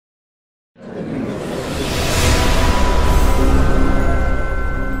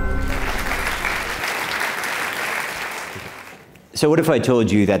So what if I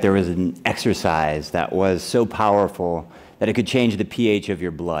told you that there was an exercise that was so powerful that it could change the pH of your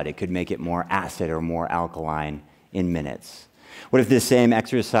blood? It could make it more acid or more alkaline in minutes. What if this same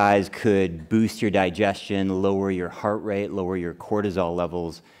exercise could boost your digestion, lower your heart rate, lower your cortisol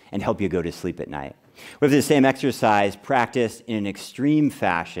levels, and help you go to sleep at night? What if this same exercise practiced in an extreme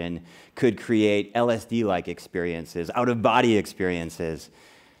fashion could create LSD-like experiences, out-of-body experiences?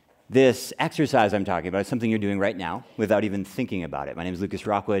 This exercise I'm talking about is something you're doing right now without even thinking about it. My name is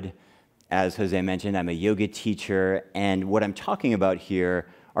Rockwood. As Jose mentioned, I'm a yoga teacher, and what I'm talking about here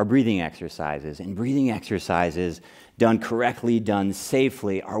are breathing exercises. And breathing exercises, done correctly, done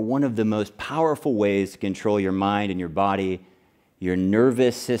safely, are one of the most powerful ways to control your mind and your body, your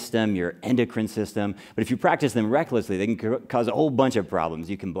nervous system, your endocrine system. But if you practice them recklessly, they can cause a whole bunch of problems.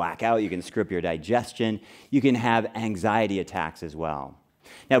 You can black out, you can screw up your digestion, you can have anxiety attacks as well.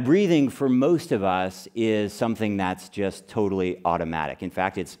 Now, breathing for most of us is something that's just totally automatic. In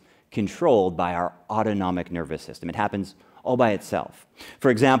fact, it's controlled by our autonomic nervous system. It happens all by itself.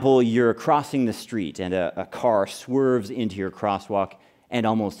 For example, you're crossing the street and a car swerves into your crosswalk and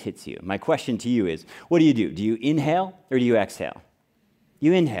almost hits you. My question to you is, what do? Do you inhale or do you exhale?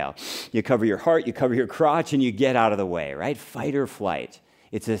 You inhale. You cover your heart, you cover your crotch, and you get out of the way, right? Fight or flight.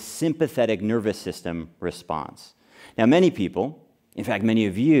 It's a sympathetic nervous system response. Now, many people, in fact, many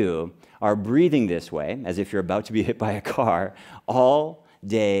of you, are breathing this way, as if you're about to be hit by a car, all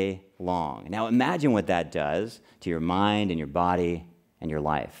day long. Now, imagine what that does to your mind and your body and your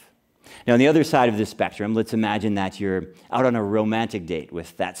life. Now, on the other side of the spectrum, let's imagine that you're out on a romantic date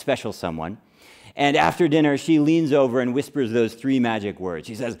with that special someone, and after dinner, she leans over and whispers those 3 magic words.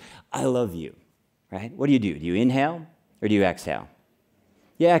 She says, "I love you," right? What do? Do you inhale or do you exhale?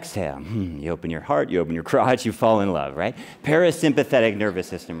 You exhale. You open your heart, you open your crotch, you fall in love, right? Parasympathetic nervous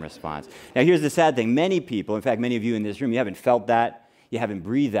system response. Now, here's the sad thing. Many people, in fact, many of you in this room, you haven't felt that, you haven't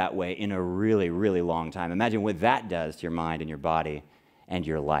breathed that way in a really, really long time. Imagine what that does to your mind and your body and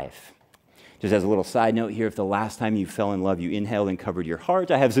your life. Just as a little side note here, if the last time you fell in love, you inhaled and covered your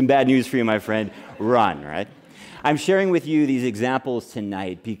heart, I have some bad news for you, my friend. Run, right? I'm sharing with you these examples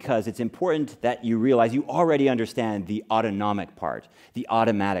tonight because it's important that you realize you already understand the autonomic part, the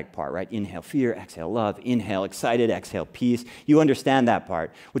automatic part, right? Inhale fear, exhale love, inhale excited, exhale peace. You understand that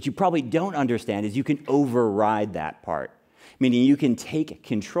part. What you probably don't understand is you can override that part, meaning you can take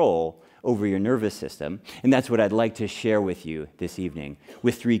control over your nervous system, and that's what I'd like to share with you this evening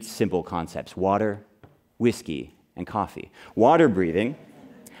with 3 simple concepts: water, whiskey, and coffee. Water breathing,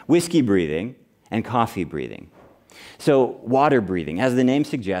 whiskey breathing, and coffee breathing. So water breathing, as the name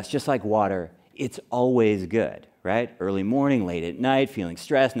suggests, just like water, it's always good, right? Early morning, late at night, feeling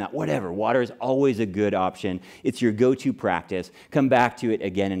stressed, not whatever. Water is always a good option. It's your go-to practice. Come back to it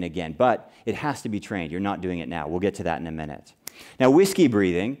again and again, but it has to be trained. You're not doing it now. We'll get to that in a minute. Now, whiskey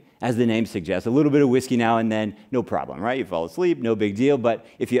breathing, as the name suggests, a little bit of whiskey now and then, no problem, right? You fall asleep, no big deal, but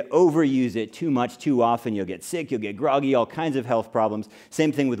if you overuse it too much, too often, you'll get sick, you'll get groggy, all kinds of health problems.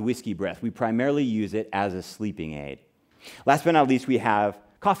 Same thing with whiskey breath. We primarily use it as a sleeping aid. Last but not least, we have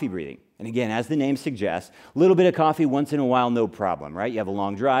coffee breathing. And again, as the name suggests, a little bit of coffee once in a while, no problem, right? You have a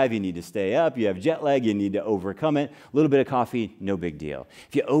long drive, you need to stay up, you have jet lag, you need to overcome it. A little bit of coffee, no big deal.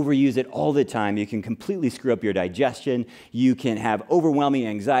 If you overuse it all the time, you can completely screw up your digestion. You can have overwhelming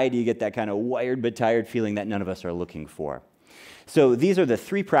anxiety. You get that kind of wired but tired feeling that none of us are looking for. So these are the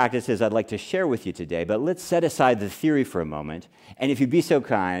 3 practices I'd like to share with you today, but let's set aside the theory for a moment, and if you'd be so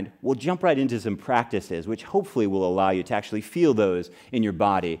kind, we'll jump right into some practices which hopefully will allow you to actually feel those in your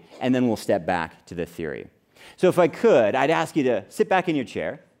body, and then we'll step back to the theory. So if I could, I'd ask you to sit back in your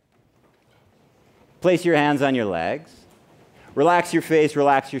chair, place your hands on your legs, relax your face,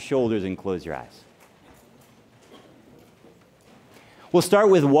 relax your shoulders, and close your eyes. We'll start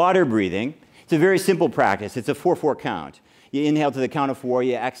with water breathing. It's a very simple practice. It's a 4-4 count. You inhale to the count of 4,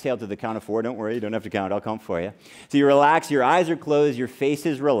 you exhale to the count of 4. Don't worry, you don't have to count, I'll count for you. So you relax, your eyes are closed, your face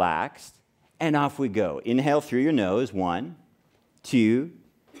is relaxed, and off we go. Inhale through your nose, 1, 2,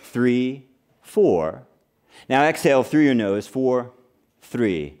 3, 4. Now exhale through your nose, 4,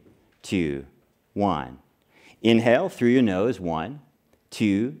 3, 2, 1. Inhale through your nose, 1,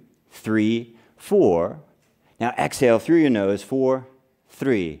 2, 3, 4. Now exhale through your nose, 4,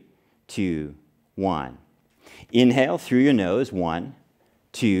 3, 2, 1. Inhale through your nose, 1,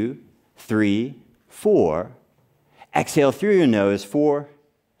 2, 3, 4. Exhale through your nose, 4,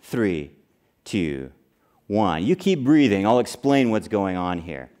 3, 2, 1. You keep breathing. I'll explain what's going on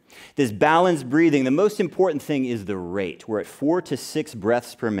here. This balanced breathing, the most important thing is the rate. We're at 4 to 6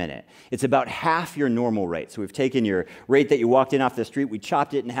 breaths per minute. It's about half your normal rate. So we've taken your rate that you walked in off the street, we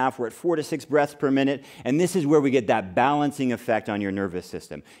chopped it in half. We're at 4 to 6 breaths per minute, and this is where we get that balancing effect on your nervous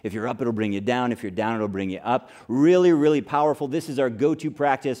system. If you're up, it'll bring you down. If you're down, it'll bring you up. Really, really powerful. This is our go-to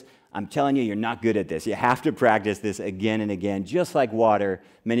practice. I'm telling you, you're not good at this. You have to practice this again and again, just like water.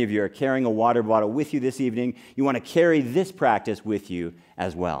 Many of you are carrying a water bottle with you this evening. You want to carry this practice with you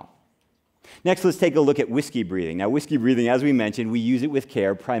as well. Next, let's take a look at whiskey breathing. Now, whiskey breathing, as we mentioned, we use it with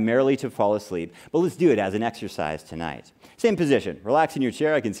care, primarily to fall asleep, but let's do it as an exercise tonight. Same position. Relax in your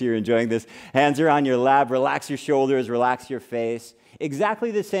chair. I can see you're enjoying this. Hands are on your lap. Relax your shoulders. Relax your face.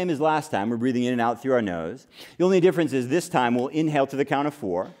 Exactly the same as last time. We're breathing in and out through our nose. The only difference is this time we'll inhale to the count of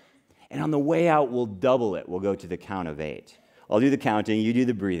 4. And on the way out, we'll double it. We'll go to the count of 8. I'll do the counting. You do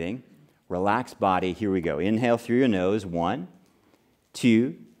the breathing. Relaxed body. Here we go. Inhale through your nose. 1,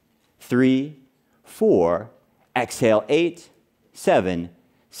 2, 3, 4. Exhale. 8, 7,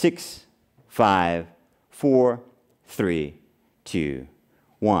 6, 5, 4, 3, 2,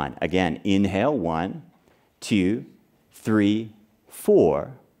 1. Again, inhale. 1, 2, 3,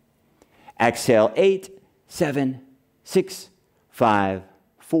 4. Exhale. 8, 7, 6, 5,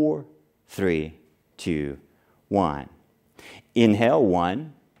 4, 3, 2, 1. Inhale,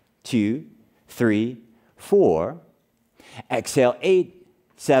 1, 2, 3, 4. Exhale, 8,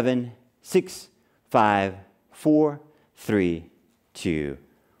 7, 6, 5, 4, 3, 2,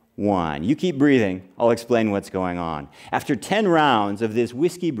 1. You keep breathing. I'll explain what's going on. After 10 rounds of this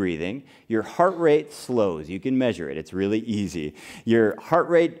whiskey breathing, your heart rate slows. You can measure it. It's really easy. Your heart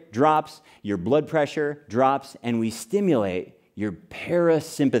rate drops, your blood pressure drops, and we stimulate your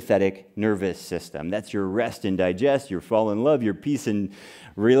parasympathetic nervous system. That's your rest and digest, your fall in love, your peace and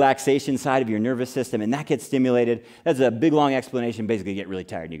relaxation side of your nervous system, and that gets stimulated. That's a big, long explanation. Basically, you get really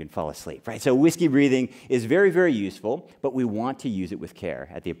tired and you can fall asleep, right? So whiskey breathing is very, very useful, but we want to use it with care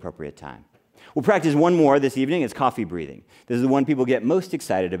at the appropriate time. We'll practice one more this evening. It's coffee breathing. This is the one people get most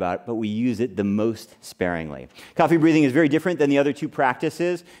excited about, but we use it the most sparingly. Coffee breathing is very different than the other two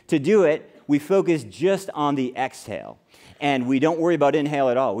practices. To do it, we focus just on the exhale. And we don't worry about inhale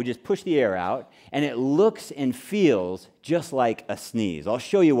at all. We just push the air out, and it looks and feels just like a sneeze. I'll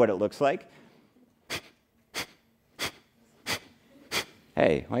show you what it looks like.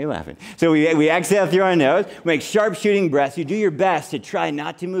 Hey, why are you laughing? So we exhale through our nose, we make sharp shooting breaths. You do your best to try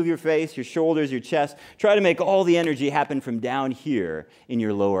not to move your face, your shoulders, your chest. Try to make all the energy happen from down here in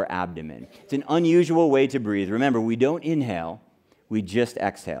your lower abdomen. It's an unusual way to breathe. Remember, we don't inhale. We just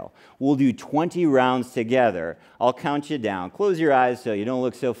exhale. We'll do 20 rounds together. I'll count you down. Close your eyes so you don't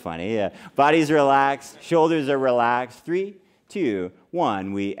look so funny. Body's relaxed. Shoulders are relaxed. 3, 2,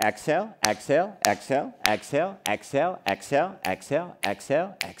 1. We exhale, exhale, exhale, exhale, exhale, exhale, exhale,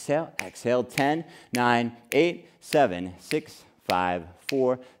 exhale, exhale, exhale. 10, 9, 8, 7, 6, 5,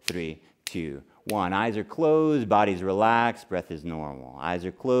 4, 3, 2, 1. Eyes are closed. Body's relaxed. Breath is normal. Eyes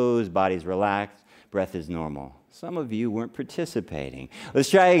are closed. Body's relaxed. Breath is normal. Some of you weren't participating. Let's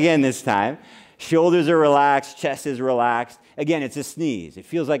try again this time. Shoulders are relaxed, chest is relaxed. Again, it's a sneeze. It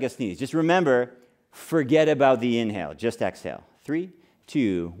feels like a sneeze. Just remember, forget about the inhale. Just exhale. 3,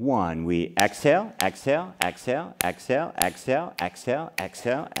 2, 1. We exhale, exhale, exhale, exhale, exhale, exhale,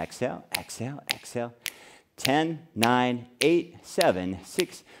 exhale, exhale, exhale, exhale. 10, 9, 8, 7,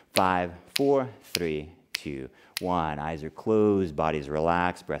 6, 5, 4, 3, 2, 1. Eyes are closed, body's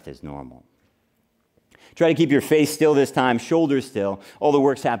relaxed, breath is normal. Try to keep your face still this time, shoulders still. All the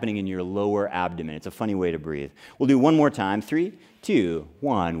work's happening in your lower abdomen. It's a funny way to breathe. We'll do one more time. 3, 2,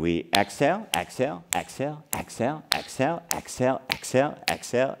 1. We exhale, exhale, exhale, exhale, exhale, exhale, exhale,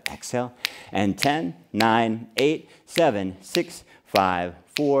 exhale, exhale. And 10, 9, 8, 7, 6, 5,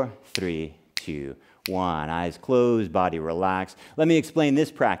 4, 3, 2, 1. Eyes closed, body relaxed. Let me explain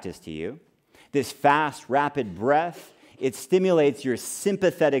this practice to you. This fast, rapid breath, it stimulates your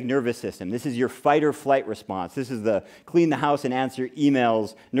sympathetic nervous system. This is your fight or flight response. This is the clean the house and answer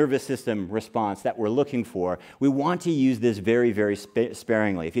emails nervous system response that we're looking for. We want to use this very, very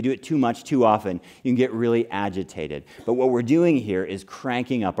sparingly. If you do it too much, too often, you can get really agitated. But what we're doing here is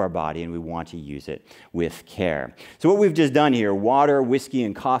cranking up our body, and we want to use it with care. So what we've just done here, water, whiskey,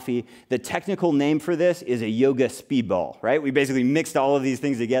 and coffee, the technical name for this is a yoga speedball, right? We basically mixed all of these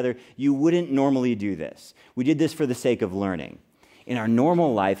things together. You wouldn't normally do this. We did this for the sake of learning. In our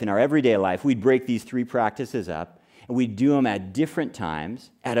normal life, in our everyday life, we'd break these three practices up, and we'd do them at different times,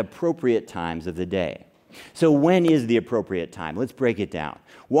 at appropriate times of the day. So when is the appropriate time? Let's break it down.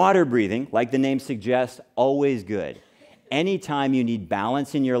 Water breathing, like the name suggests, always good. Anytime you need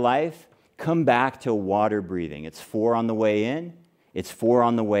balance in your life, come back to water breathing. It's 4 on the way in, It's 4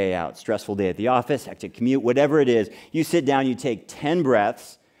 on the way out. Stressful day at the office, hectic commute, whatever it is. You sit down, you take 10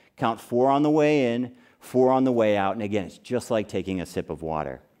 breaths, count 4 on the way in, 4 on the way out, and again, it's just like taking a sip of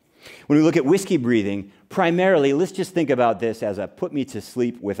water. When we look at whiskey breathing, primarily, let's just think about this as a put me to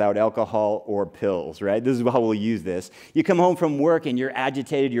sleep without alcohol or pills, right? This is how we'll use this. You come home from work and you're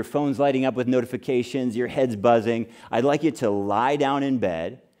agitated, your phone's lighting up with notifications, your head's buzzing. I'd like you to lie down in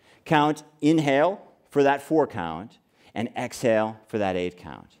bed, count, inhale for that 4 count, and exhale for that 8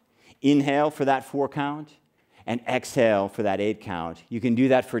 count. Inhale for that 4 count, and exhale for that 8 count. You can do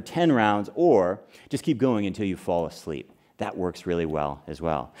that for 10 rounds, or just keep going until you fall asleep. That works really well as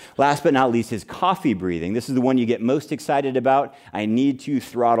well. Last but not least is coffee breathing. This is the one you get most excited about. I need to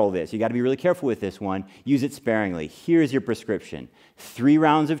throttle this. You got to be really careful with this one. Use it sparingly. Here's your prescription. 3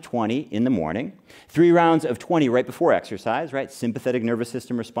 rounds of 20 in the morning, 3 rounds of 20 right before exercise, right? Sympathetic nervous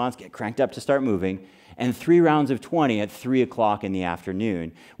system response, get cranked up to start moving, and 3 rounds of 20 at 3 o'clock in the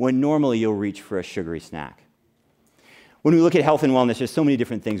afternoon, when normally you'll reach for a sugary snack. When we look at health and wellness, there's so many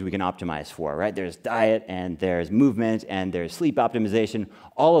different things we can optimize for, right? There's diet, and there's movement, and there's sleep optimization.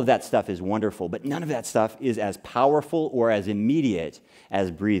 All of that stuff is wonderful, but none of that stuff is as powerful or as immediate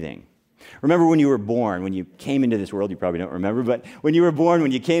as breathing. Remember when you were born, when you came into this world, you probably don't remember, but when you were born,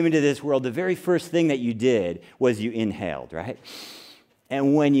 when you came into this world, the very first thing that you did was you inhaled, right?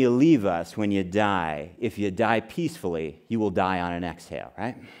 And when you leave us, when you die, if you die peacefully, you will die on an exhale,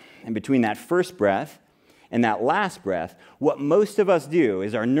 right? And between that first breath and that last breath, what most of us do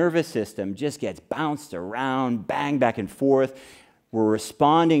is our nervous system just gets bounced around, bang back and forth. We're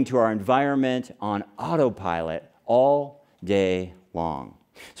responding to our environment on autopilot all day long.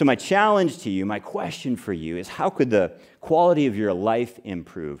 So my challenge to you, my question for you is, how could the quality of your life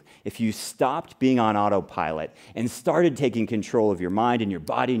improve if you stopped being on autopilot and started taking control of your mind and your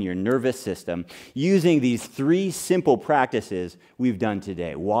body and your nervous system using these 3 simple practices we've done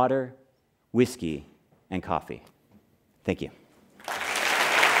today: water, whiskey, and coffee? Thank you.